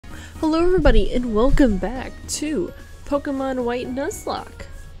Hello everybody and welcome back to Pokemon White Nuzlocke.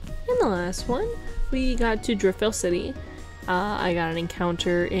 In the last one, we got to Driftvale City. I got an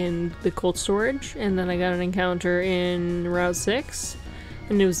encounter in the cold storage, and then I got an encounter in Route 6,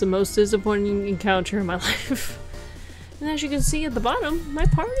 and it was the most disappointing encounter in my life. And as you can see at the bottom, my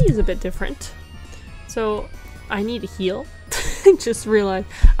party is a bit different. So, I need to heal. I just realized.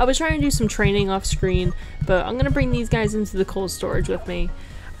 I was trying to do some training off screen, but I'm gonna bring these guys into the cold storage with me.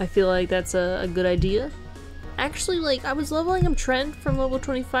 I feel like that's a good idea. Actually, like, I was leveling up Trent from level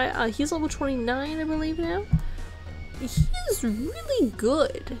 25. He's level 29, I believe now. He's really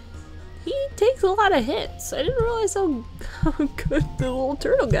good. He takes a lot of hits. I didn't realize how good the little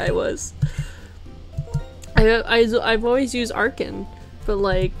turtle guy was. I've always used Arkin, but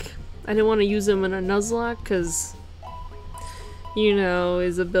like, I didn't want to use him in a Nuzlocke because, you know,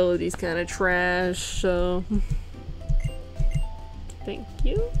 his ability's kind of trash, so... Thank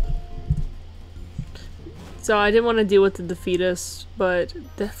you. So I didn't want to deal with the Defeatist, but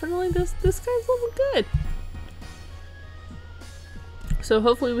definitely this guy's level good. So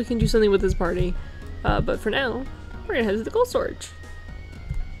hopefully we can do something with this party. But for now, we're gonna head to the cold storage.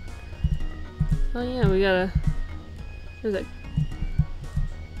 Oh yeah, we gotta... There's that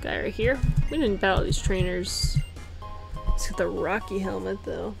guy right here. We didn't battle these trainers. Let's get the Rocky helmet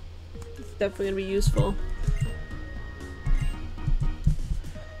though. It's definitely gonna be useful.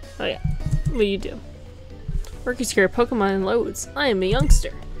 Oh yeah, what do you do? Work is care Pokemon and loads. I am a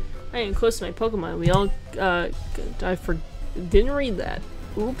youngster. I am close to my Pokemon. We all, didn't read that.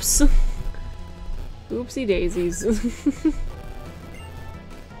 Oops. Oopsie daisies.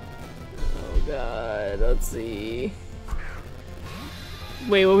 Oh god, let's see.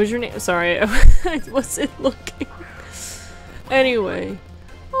 Wait, what was your name? Sorry, I wasn't looking. Anyway.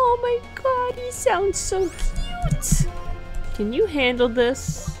 Oh my god, he sounds so cute. Can you handle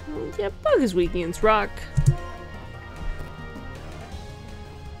this? Yeah, Bug is weak against Rock.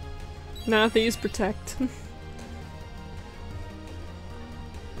 Now if they use Protect.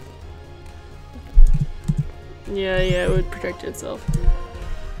 Yeah, it would protect itself.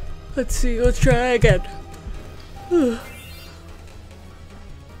 Let's see, let's try again.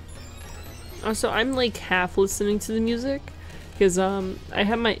 Also, I'm like half listening to the music because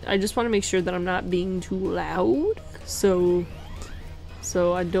I just want to make sure that I'm not being too loud.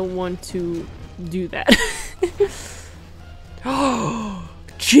 So I don't want to do that. Oh,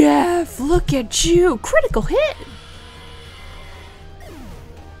 Jeff, look at you! Critical hit!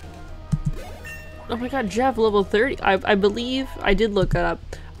 Oh my god, Jeff, level 30. I believe, I did look that up.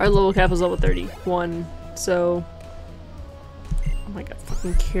 Our level cap is level 31, so... Oh my god,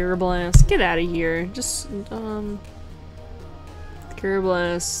 fucking Carablast. Get out of here. Just,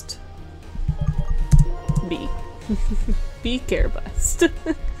 Carablast. B. Be Carablast.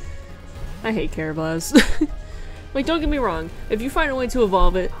 I hate Carablast. Like, don't get me wrong. If you find a way to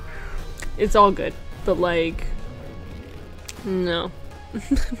evolve it, it's all good. But like, no.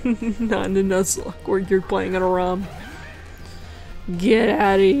 Not in a Nuzlocke where you're playing on a ROM. Get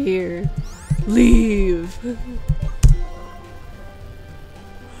out of here. Leave.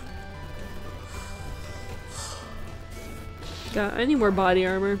 God, I need more body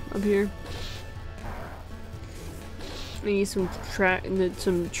armor up here. I need some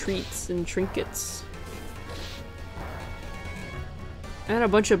treats and trinkets. I had a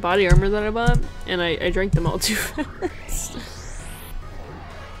bunch of body armor that I bought, and I drank them all too fast.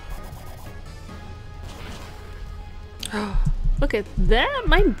 Look at that!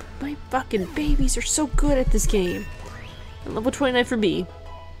 My fucking babies are so good at this game. I'm level 29 for B.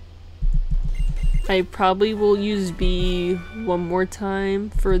 I probably will use B one more time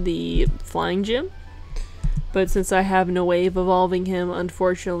for the flying gym. But since I have no way of evolving him,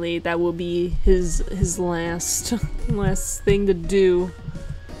 unfortunately, that will be his last thing to do.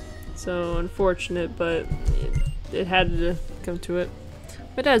 So unfortunate, but it had to come to it.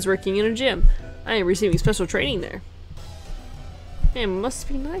 My dad's working in a gym. I am receiving special training there. Man, it must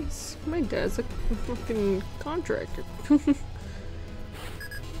be nice. My dad's a fucking contractor.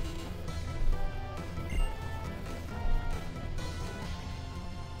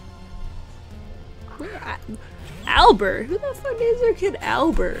 Albert? Who the fuck is their kid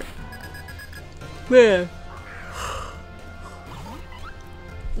Albert? Yeah.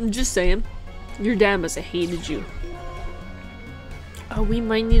 I'm just saying. Your dad must have hated you. Oh, we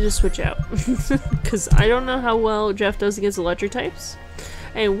might need to switch out. Because I don't know how well Jeff does against electric types.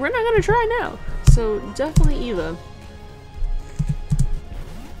 And we're not gonna try now. So definitely Eva.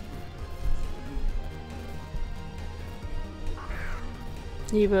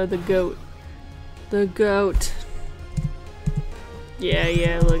 Eva the goat. The goat.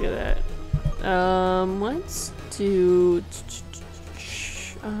 Yeah, look at that. Let's do...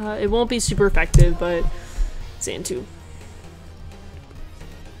 it won't be super effective, but Sand 2.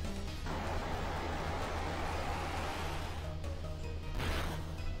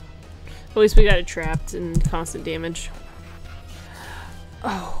 At least we got it trapped in constant damage.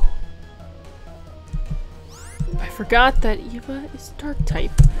 Oh. I forgot that Eva is dark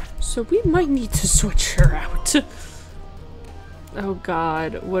type, so we might need to switch her out. Oh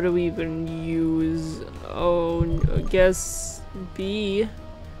god, what do we even use? Oh, I guess B.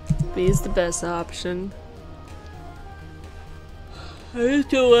 B is the best option. I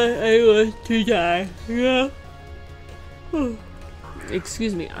want to die, yeah.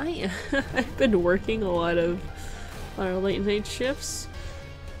 Excuse me, I've been working a lot of late night shifts,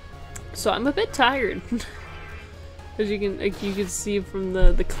 so I'm a bit tired. As you can see from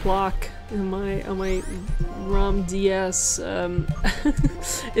the clock on my ROM DS,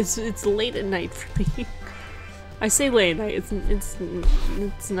 it's late at night for me. I say late at night. It's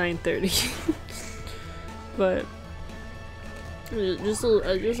 9:30, but just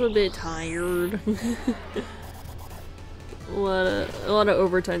a bit tired. a lot of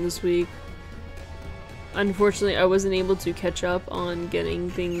overtime this week. Unfortunately, I wasn't able to catch up on getting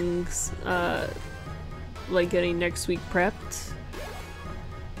things like getting next week prepped,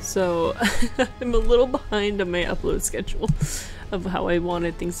 so I'm a little behind on my upload schedule of how I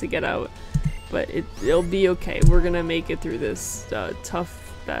wanted things to get out, but it'll be okay. We're gonna make it through this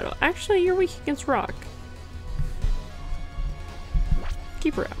tough battle. Actually, you're weak against rock.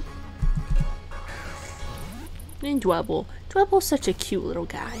 Keep her out. And Dwebble. Dwebble's such a cute little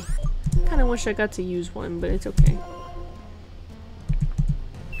guy. Kinda wish I got to use one, but it's okay.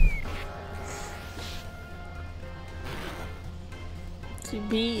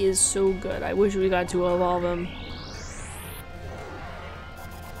 B is so good. I wish we got to evolve him.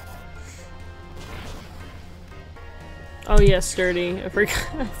 Oh yeah, sturdy. I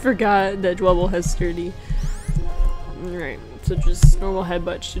forgot that Dwebble has sturdy. Alright, so just normal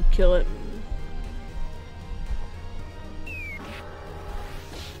headbutt should kill it.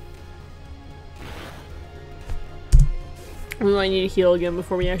 We might need to heal again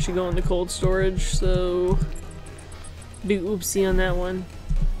before we actually go into cold storage, so big oopsie on that one.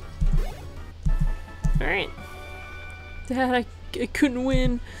 Alright. Dad, I couldn't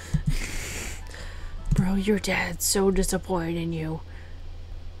win. Bro, your dad's so disappointed in you.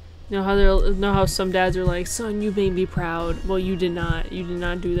 Know how some dads are like, son, you made me proud. Well, you did not. You did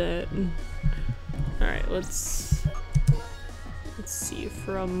not do that. Alright, let's see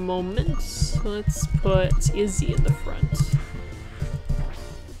for a moment. Let's put Izzy in the front.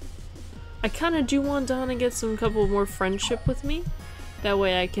 I kind of do want Donna to get some couple more friendship with me. That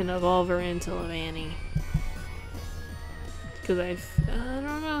way I can evolve her into Levani. Because I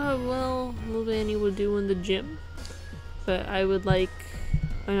don't know how well Levani would do in the gym. But I would like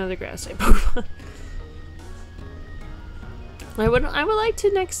another grass type Pokemon. I would like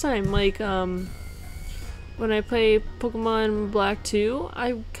to next time, like, when I play Pokemon Black 2,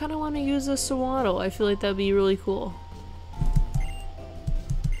 I kind of want to use a Sewaddle. I feel like that'd be really cool.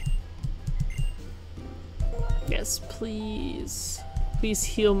 Yes, please. Please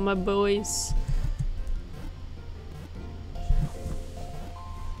heal my boys.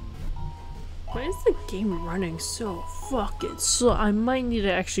 Why is the game running so fucking slow? I might need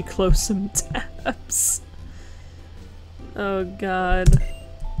to actually close some tabs. Oh god.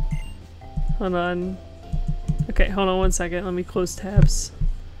 Hold on. Okay, hold on 1 second. Let me close tabs.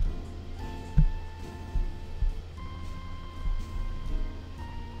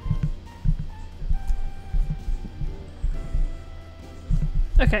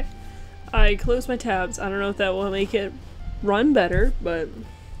 Okay, I closed my tabs. I don't know if that will make it run better, but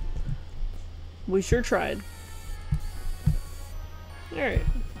we sure tried. Alright,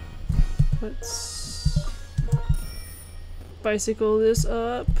 let's bicycle this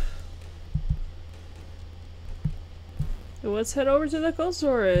up. And let's head over to the cold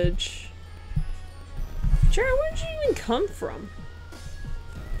storage. Jared, where'd you even come from?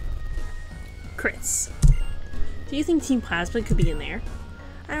 Chris, do you think Team Plasma could be in there?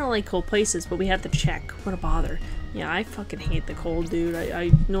 I don't like cold places, but we have to check. What a bother. Yeah, I fucking hate the cold, dude.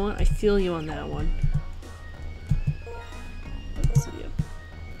 I know what? I feel you on that one. Let's see ya.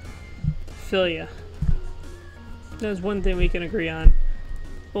 Feel ya. There's one thing we can agree on.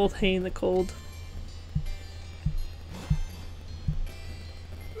 Both hate the cold.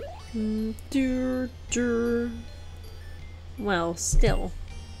 Well, still.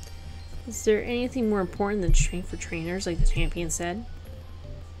 Is there anything more important than strength for trainers, like the champion said?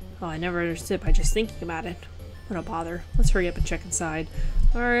 Oh, I never understood by just thinking about it. What a bother. Let's hurry up and check inside.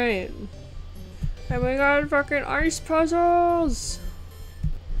 Alright. Oh my god, fucking ice puzzles!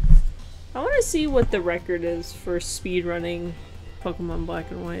 I want to see what the record is for speedrunning Pokemon Black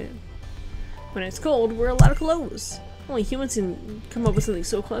and White. When it's cold, we're allowed to close. Only humans can come up with something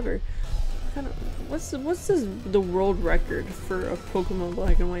so clever. What's the world record for a Pokemon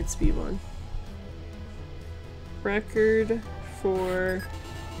Black and White speedrun? Record for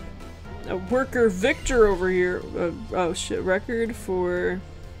a worker Victor over here. Oh shit! Record for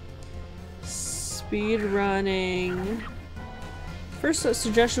speedrunning. First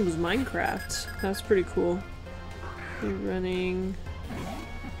suggestion was Minecraft. That's pretty cool. Speedrunning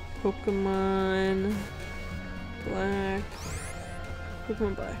Pokemon Black.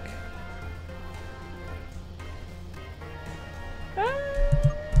 Pokemon Black.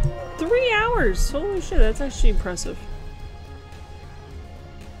 3 hours! Holy shit, that's actually impressive.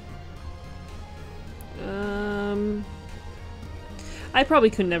 I probably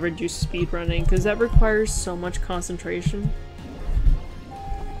could never do speedrunning because that requires so much concentration.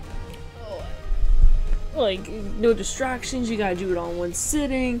 Like, no distractions, you gotta do it all in one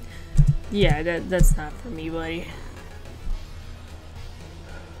sitting. Yeah, that's not for me, buddy.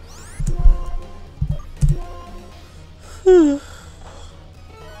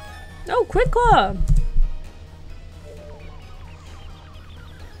 Oh, Quick Claw!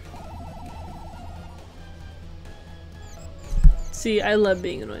 See, I love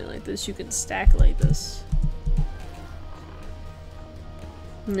being annoying like this. You can stack like this.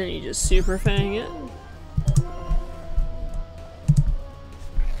 And then you just super fang it.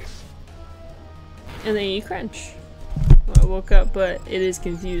 And then you crunch. Well, I woke up, but it is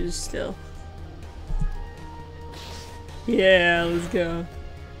confused still. Yeah, let's go.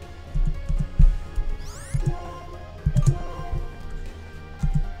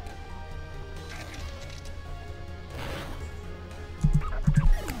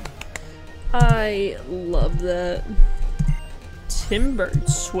 I love that. Timber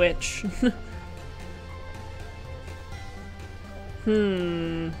switch.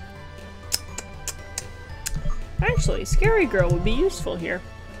 Actually, Scary Girl would be useful here.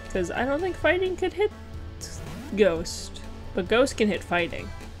 Because I don't think fighting could hit Ghost. But Ghost can hit fighting.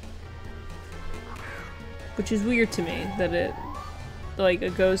 Which is weird to me, that it... like, a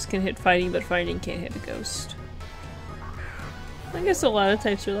Ghost can hit fighting, but fighting can't hit a Ghost. I guess a lot of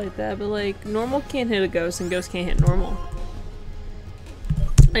types are like that, but like, normal can't hit a Ghost and Ghost can't hit normal.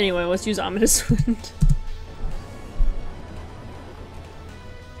 Anyway, let's use Ominous Wind.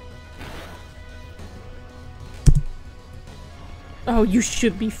 Oh, you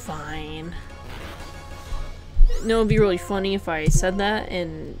should be fine. No, it'd be really funny if I said that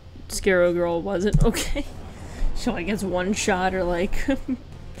and Scaro Girl wasn't okay. She like gets one shot or like...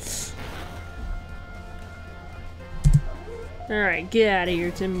 Alright, get out of here,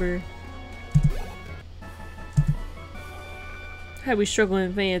 Timber. How we struggle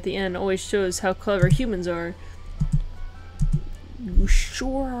in vain at the end always shows how clever humans are. You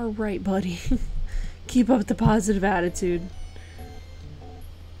sure are right, buddy. Keep up the positive attitude.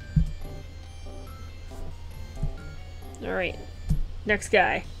 Alright, next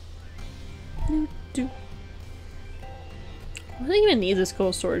guy. What do I even need this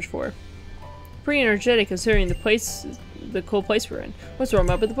cold storage for? Pretty energetic considering the cold place we're in. Let's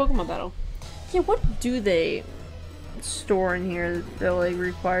warm up at the Pokemon battle. Yeah, what do they store in here that like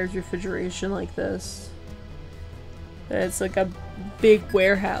requires refrigeration like this? It's like a big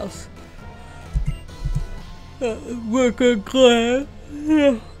warehouse. Worker Glenn.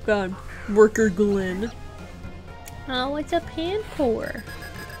 Oh god. Worker Glenn. Oh, it's a Panpour.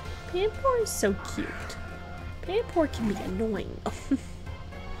 Panpour is so cute. Panpour can be annoying.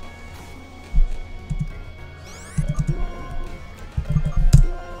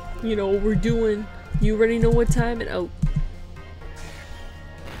 You know what we're doing. You already know what time it. Oh.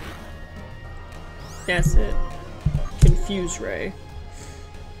 That's it. Confuse Ray.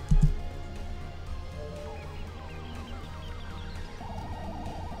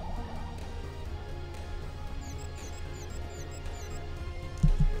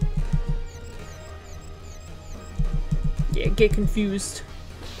 Yeah, get confused.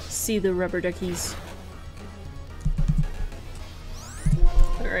 See the rubber duckies.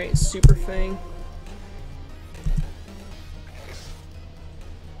 Alright, Super Fang.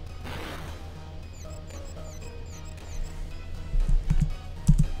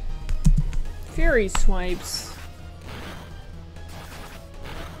 Fury Swipes.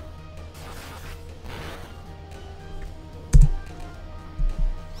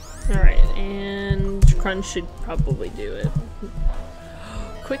 Alright, and Crunch should probably do it.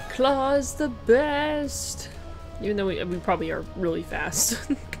 Quick Claw's the best! Even though we probably are really fast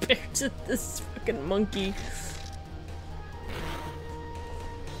compared to this fucking monkey.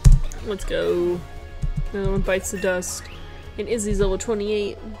 Let's go. Another one bites the dust. And Izzy's level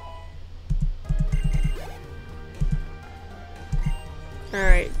 28.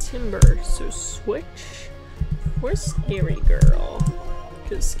 Alright, Timber. So switch for Scary Girl.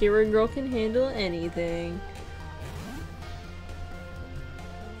 Because Scary Girl can handle anything.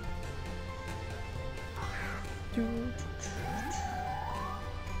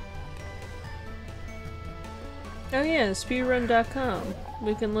 Oh yeah, speedrun.com.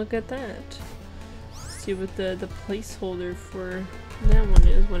 We can look at that. See what the placeholder for that one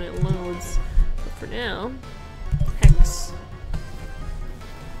is when it loads. But for now, Hex.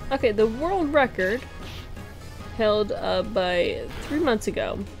 Okay, the world record held by 3 months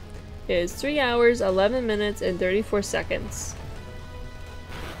ago is 3 hours, 11 minutes, and 34 seconds.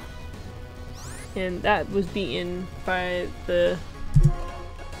 And that was beaten by the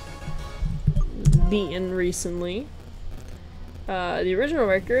recently. The original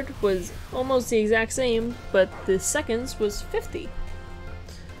record was almost the exact same, but the seconds was 50.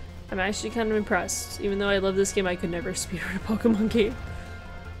 I'm actually kind of impressed. Even though I love this game, I could never speedrun a Pokemon game.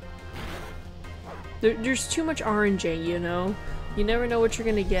 There's too much RNG, you know? You never know what you're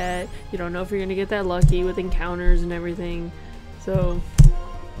gonna get. You don't know if you're gonna get that lucky with encounters and everything. So...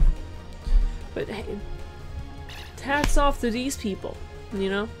 But hey, hats off to these people, you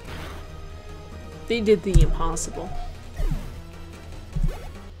know? They did the impossible.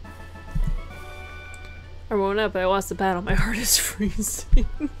 I woke up, I lost the battle, my heart is freezing.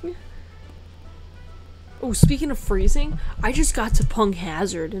 Oh, speaking of freezing, I just got to Punk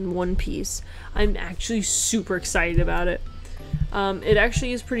Hazard in One Piece. I'm actually super excited about it. It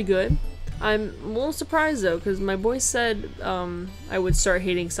actually is pretty good. I'm a little surprised though, because my boy said I would start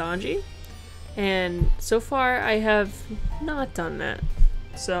hating Sanji. And so far, I have not done that.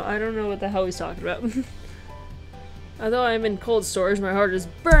 So I don't know what the hell he's talking about. Although I'm in cold storage, my heart is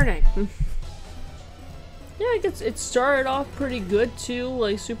burning. Yeah, I guess it started off pretty good too,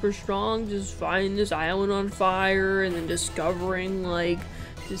 like super strong, just finding this island on fire and then discovering like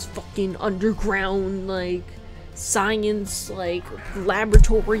this fucking underground like science like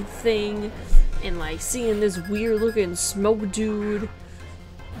laboratory thing and like seeing this weird looking smoke dude.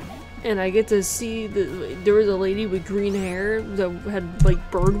 And I get to see there was a lady with green hair that had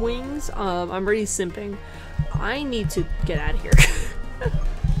like bird wings. I'm already simping. I need to get out of here.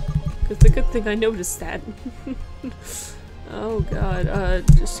 It's a good thing I noticed that. Oh god,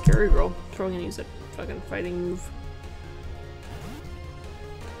 just Scary Girl. Probably gonna use a fucking fighting move.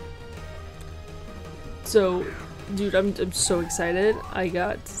 So, dude, I'm so excited. I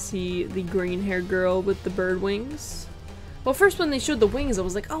got to see the green hair girl with the bird wings. Well, first when they showed the wings, I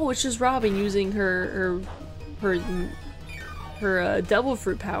was like, oh, it's just Robin using her devil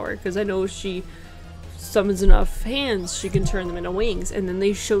fruit power, because I know she summons enough hands, she can turn them into wings. And then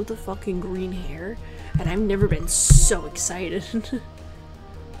they showed the fucking green hair, and I've never been so excited.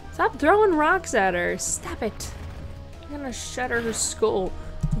 Stop throwing rocks at her! Stop it! I'm gonna shatter her skull.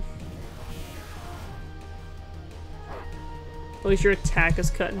 At least your attack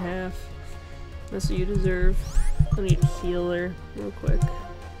is cut in half. That's what you deserve. I need to heal her real quick.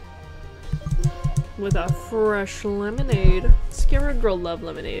 With a fresh lemonade. Scary Girl love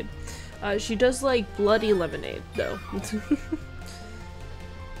lemonade. She does like bloody lemonade though.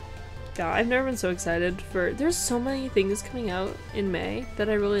 God, I've never been so excited for— there's so many things coming out in May that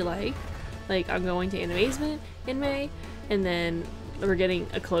I really like. Like I'm going to Animazement in May, and then we're getting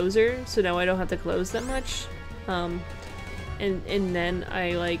a closer, so now I don't have to close that much. And then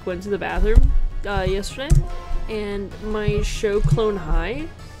I like went to the bathroom yesterday, and my show Clone High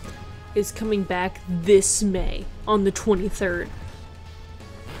is coming back this May on the 23rd.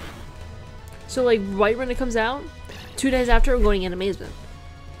 So like right when it comes out, 2 days after, I'm going Animazement.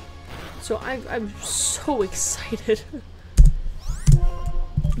 So I'm so excited.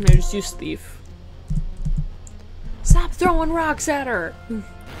 And I just used Thief. Stop throwing rocks at her!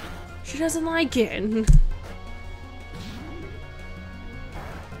 She doesn't like it.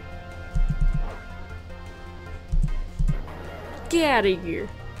 Get out of here.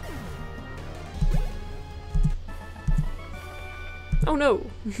 Oh no.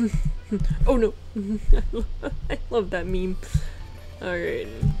 Oh no. I love that meme. Alright.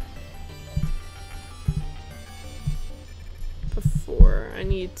 Before, I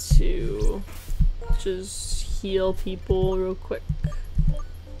need to just heal people real quick.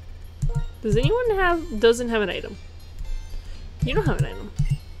 Does anyone doesn't have an item? You don't have an item.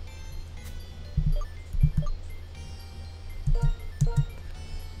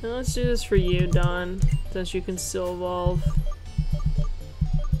 Now let's do this for you, Dawn. Thus you can still evolve.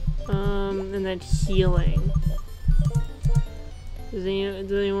 And then healing. Does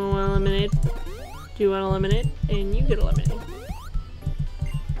anyone want to eliminate? Do you want to eliminate? And you get eliminated.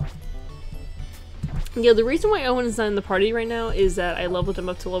 Yeah, the reason why Owen is not in the party right now is that I leveled him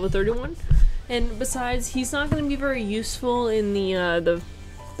up to level 31. And besides, he's not going to be very useful in the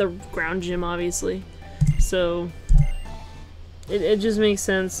ground gym, obviously. So it just makes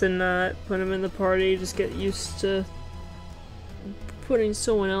sense to not put him in the party. Just get used to putting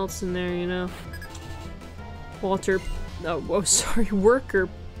someone else in there, you know. Walter, oh sorry, Worker,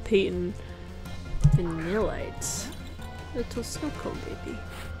 Peyton, Vanillite, little snow cone baby,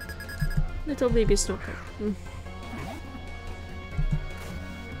 little baby snow cone.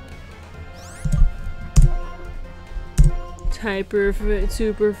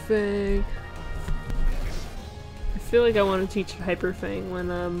 Super Fang. I feel like I want to teach Hyper Fang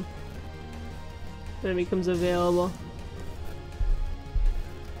when it becomes available.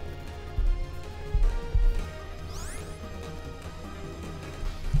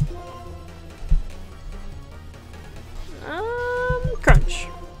 Crunch.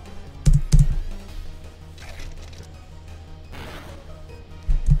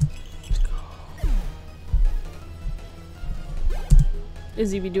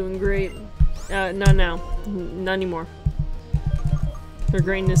 Izzy be doing great. Not now. Not anymore. Her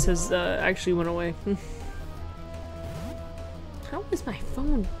greatness has actually went away. How is my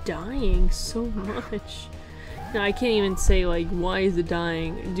phone dying so much? No, I can't even say like why is it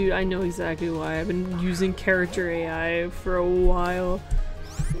dying. Dude, I know exactly why. I've been using character AI for a while.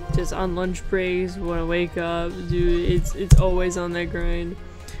 Just on lunch breaks, when I wake up, dude, it's always on that grind.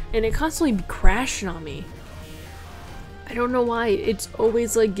 And it constantly be crashing on me. I don't know why. It's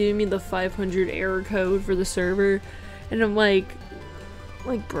always like giving me the 500 error code for the server. And I'm like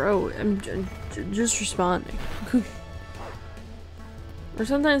bro, I'm just responding. Or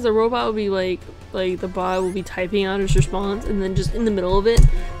sometimes the robot will be like the bot will be typing out his response and then just in the middle of it,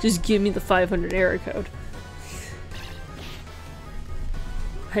 just give me the 500 error code.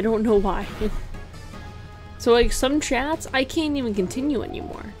 I don't know why. So like some chats, I can't even continue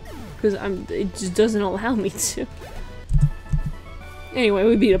anymore. Because it just doesn't allow me to. Anyway,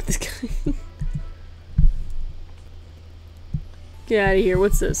 we beat up this guy. Get out of here,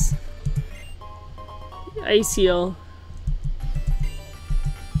 what's this? ACL.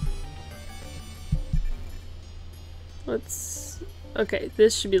 Okay,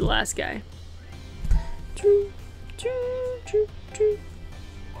 this should be the last guy.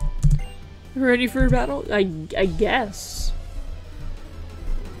 Ready for a battle? I guess.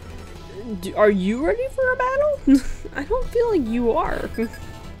 Are you ready for a battle? I don't feel like you are.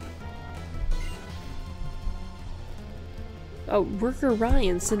 Oh, Worker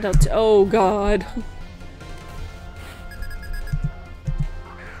Ryan sent out to— oh god.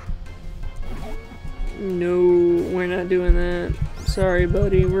 No, we're not doing that. Sorry,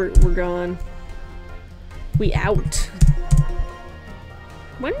 buddy. We're gone. We out.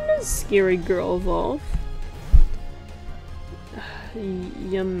 When does Scary Girl evolve?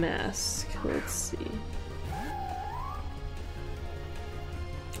 Yamask. Let's see.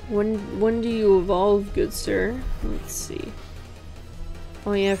 When do you evolve, good sir? Let's see.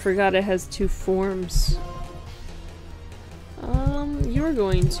 Oh yeah, I forgot it has 2 forms. You're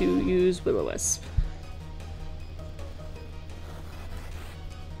going to use Will-O-Wisp.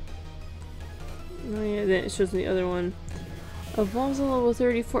 Oh yeah, then it shows me the other one. Evolves on level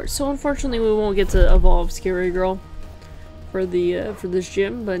 34. So unfortunately we won't get to evolve Scary Girl for the for this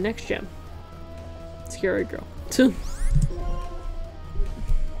gym, but next gym. Scary Girl.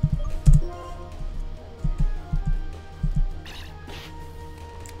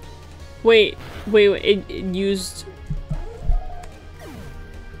 Wait, it used—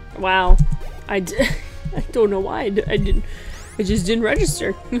 wow. I don't know why I just didn't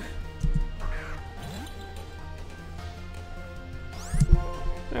register.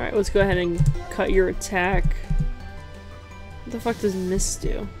 Alright, let's go ahead and cut your attack. What the fuck does mist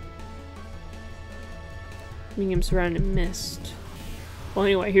do? Making him surrounded in mist. Well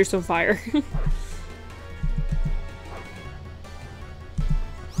anyway, here's some fire.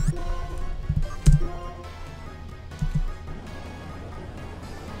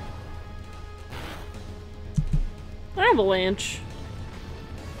 Avalanche.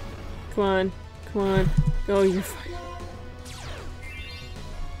 Come on. Come on. Oh, you're fine.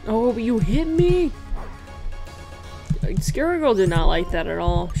 Oh, but you hit me! Scary Girl did not like that at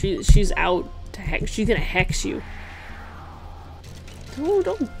all. She's out to hex. She's gonna hex you. Oh,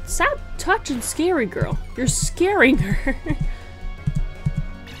 don't stop touching Scary Girl. You're scaring her.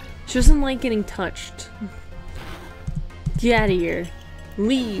 She doesn't like getting touched. Get out of here.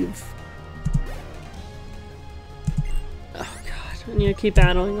 Leave. Oh god. I need to keep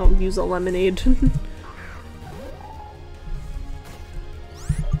battling. I'll use a lemonade.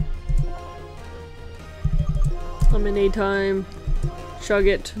 Lemonade time. Chug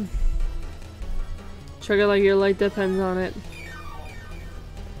it. Chug it like your life depends on it.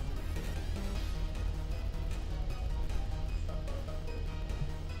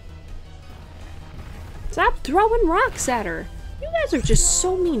 Stop throwing rocks at her! You guys are just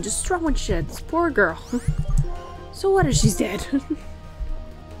so mean, just throwing shit. This poor girl. So what if she's dead?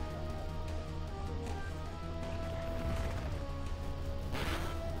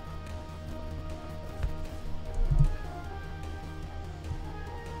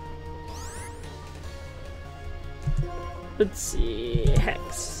 Let's see.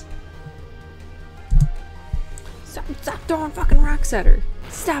 Hex. Stop throwing fucking rocks at her.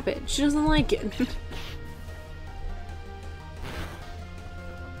 Stop it. She doesn't like it.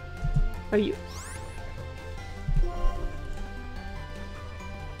 Are you?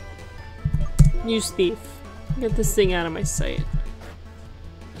 Use thief. Get this thing out of my sight.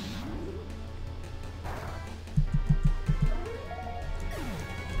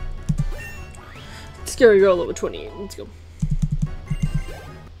 Scary girl level 28. Let's go.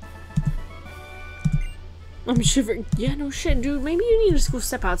 I'm shivering. Yeah, no shit, dude. Maybe you need to go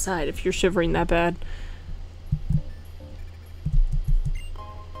step outside if you're shivering that bad.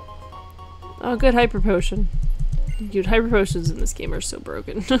 Oh, good hyper potion. Dude, hyper potions in this game are so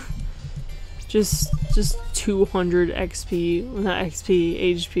broken. just 200 XP, not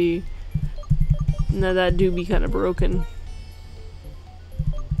XP, HP. Now that do be kind of broken.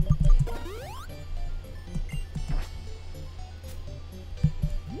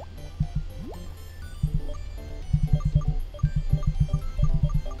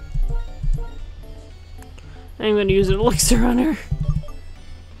 I'm gonna use an elixir on her.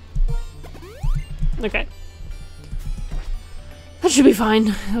 Okay. That should be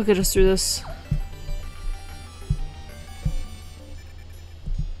fine. I'll get us through this.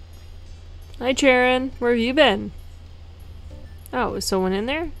 Hi, Charon. Where have you been? Oh, is someone in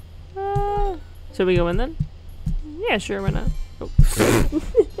there? Should we go in then? Yeah, sure, why not? Oh.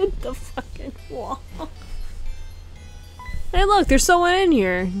 Hit the fucking wall. Hey, look, there's someone in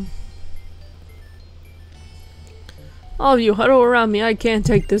here. All of you, huddle around me. I can't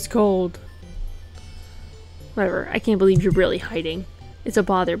take this cold. Whatever. I can't believe you're really hiding. It's a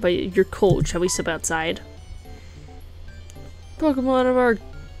bother, but you're cold. Shall we step outside? Pokemon are our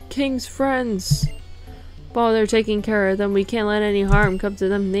king's friends. While they're taking care of them, we can't let any harm come to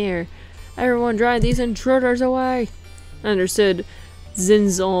them near. Everyone drive these intruders away. Understood.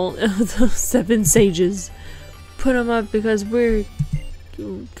 Zinzol, the 7 sages. Put them up because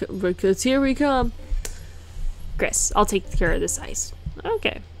because here we come. Chris, I'll take care of this ice.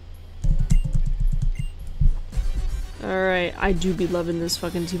 Okay. Alright, I do be loving this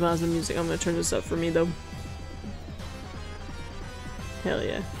fucking T-Plaza music. I'm gonna turn this up for me though. Hell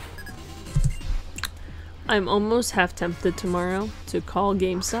yeah. I'm almost half tempted tomorrow to call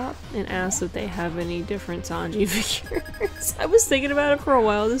GameStop and ask if they have any different Sanji figures. I was thinking about it for a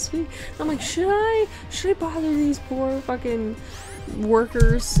while this week. I'm like, should I bother these poor fucking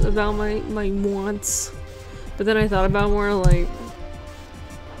workers about my wants? But then I thought about it more like,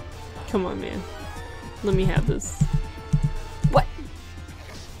 come on man, let me have this. What?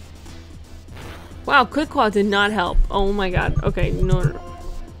 Wow, Quick Claw did not help. Oh my god. Okay, no.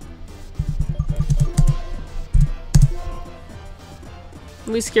 At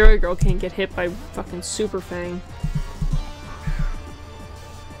least Scary Girl can't get hit by fucking Super Fang.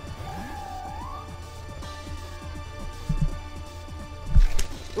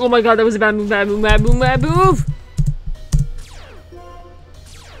 Oh my god, that was a bad move, bad move, bad move, bad move!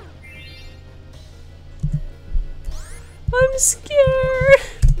 I'm scared!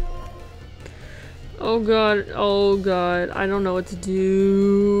 Oh god, I don't know what to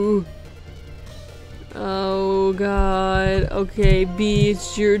do. Oh god, okay, B,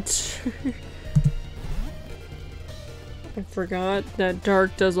 it's your turn. I forgot that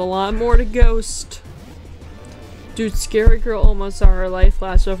Dark does a lot more to Ghost. Dude, Scary Girl almost saw her life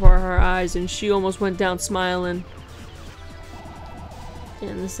flash before her eyes and she almost went down smiling.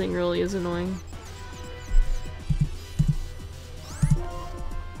 And this thing really is annoying.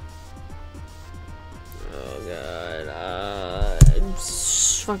 Oh god,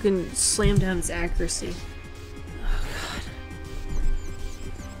 fucking slam down his accuracy.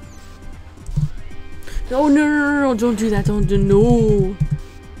 Oh god. No, don't do that, don't do, no.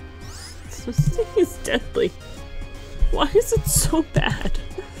 This thing is deadly. Why is it so bad?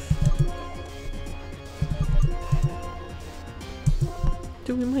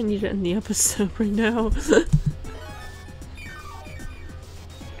 Dude, we might need to end the episode right now.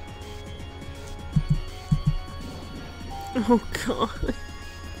 Oh god.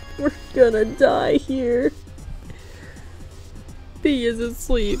 We're gonna die here. B is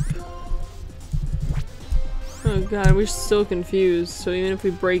asleep. Oh god, we're so confused. So even if we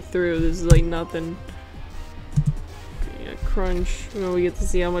break through, this is like nothing. Yeah, crunch. Well, we get to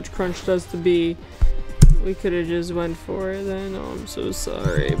see how much crunch does to B. We could have just went for it then. Oh, I'm so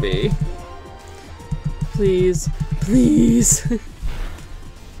sorry, B. Please. Please.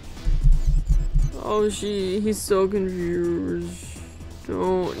 Oh, he's so confused.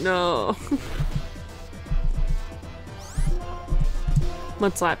 Don't know.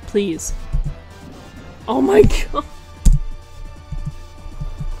 Mudslap, please. Oh my god.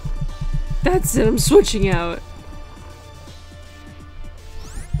 That's it, I'm switching out.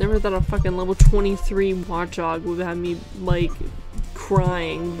 Never thought a fucking level 23 Watchdog would have me, like,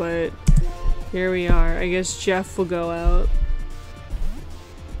 crying, but here we are. I guess Jeff will go out.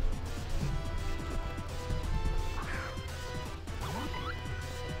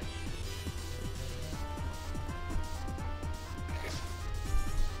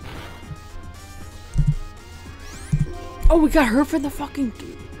 Oh, we got her for the fucking...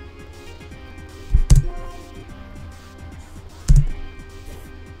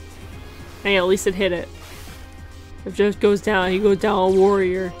 Hey, at least it hit it. If Jeff goes down, he goes down a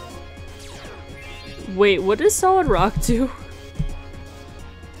warrior. Wait, what does Solid Rock do?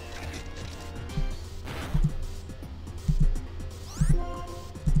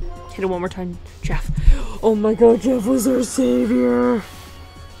 Hit it one more time, Jeff. Oh my god, Jeff was our savior!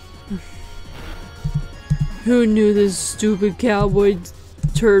 Who knew this stupid cowboy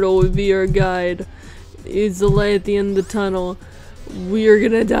turtle would be our guide? It's the light at the end of the tunnel. We are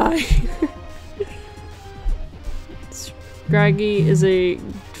gonna die. Scraggy is a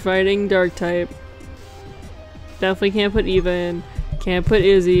fighting dark type. Definitely can't put Eva in. Can't put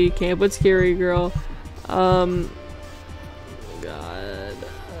Izzy. Can't put Scary Girl. God.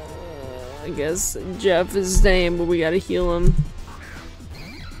 I guess Jeff is staying, but we gotta heal him.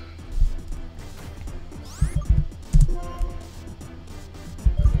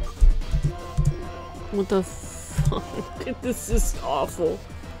 What the fuck? This is awful.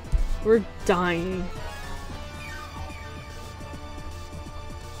 We're dying.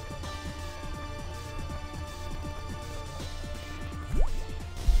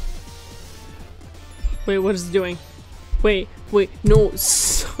 Wait, what is it doing? Wait, no.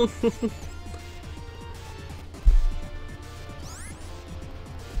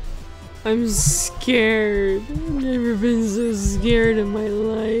 I'm scared. I've never been so scared in my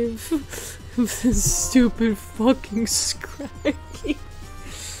life. This stupid fucking Scraggy.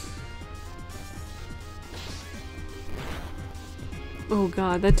 Oh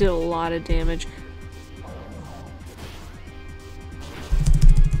god, that did a lot of damage.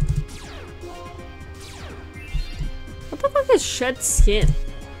 What the fuck is shed skin?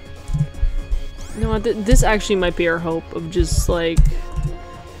 You know what, this actually might be our hope of just like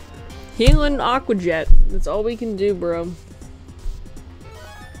healing Aqua Jet. That's all we can do, bro.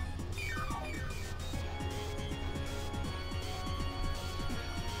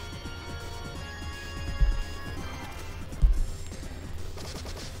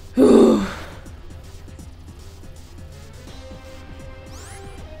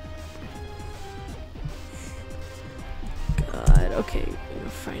 God, okay, I'm gonna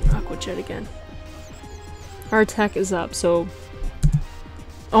find Aqua Jet again. Our attack is up, so...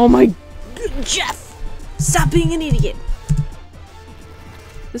 Oh my... Jeff! Stop being an idiot!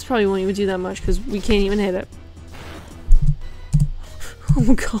 This probably won't even do that much, because we can't even hit it.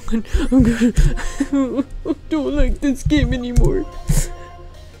 Oh god, I don't like this game anymore.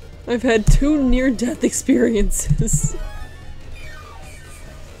 I've had 2 near-death experiences.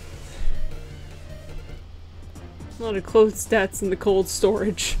 A lot of close stats in the cold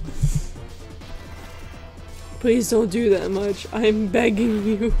storage. Please don't do that much. I'm begging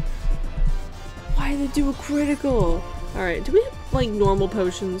you. Why did they do a critical? Alright, do we have, like, normal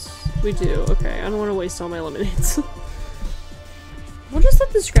potions? We do. Okay, I don't want to waste all my lemonades. We'll just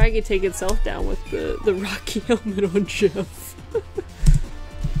let the Scraggy take itself down with the Rocky helmet on Jeff.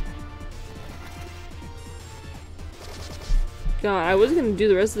 God, I was gonna do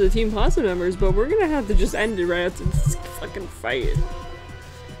the rest of the Team Plasma members, but we're gonna have to just end it right after this fucking fight.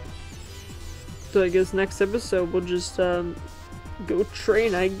 So I guess next episode we'll just, go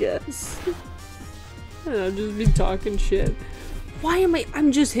train, I guess. I don't know, just be talking shit. Why am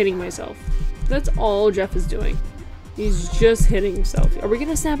I'm just hitting myself. That's all Jeff is doing. He's just hitting himself. Are we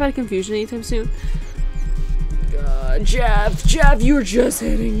gonna snap out of confusion anytime soon? Jeff, you were just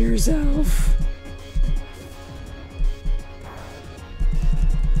hitting yourself.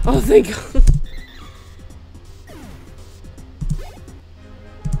 Oh, thank God.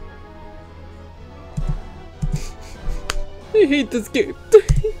 I hate this game.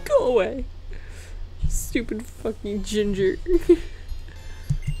 Go away. Stupid fucking ginger.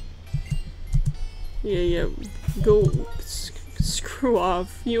 Yeah. Go screw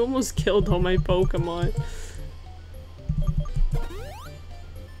off. You almost killed all my Pokemon.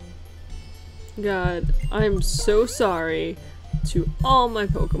 God, I'm so sorry to all my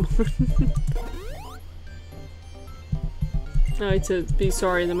Pokemon. I like to be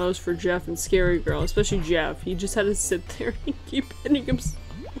sorry the most for Jeff and Scary Girl, especially Jeff. He just had to sit there and keep hitting himself.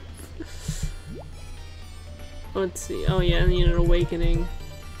 Let's see. Oh yeah, I need an awakening.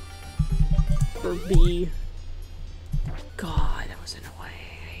 For B. God, that was annoying.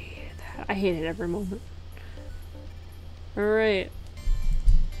 I hated that. I hated every moment. Alright.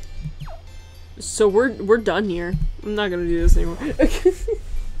 So we're done here. I'm not gonna do this anymore.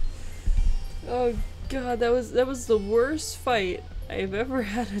 Oh God, that was the worst fight I've ever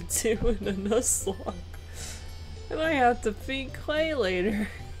had to do in a Nuzlocke. And I have to feed Clay later.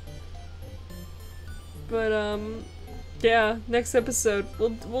 But yeah, next episode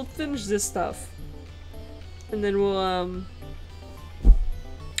we'll finish this stuff. And then we'll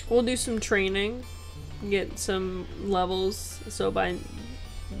do some training, get some levels. So by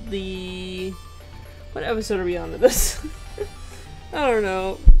what episode are we on to this? I don't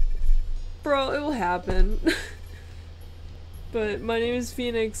know. Bro, it will happen. But my name is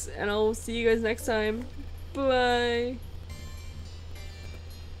Phoenix, and I'll see you guys next time. Bye!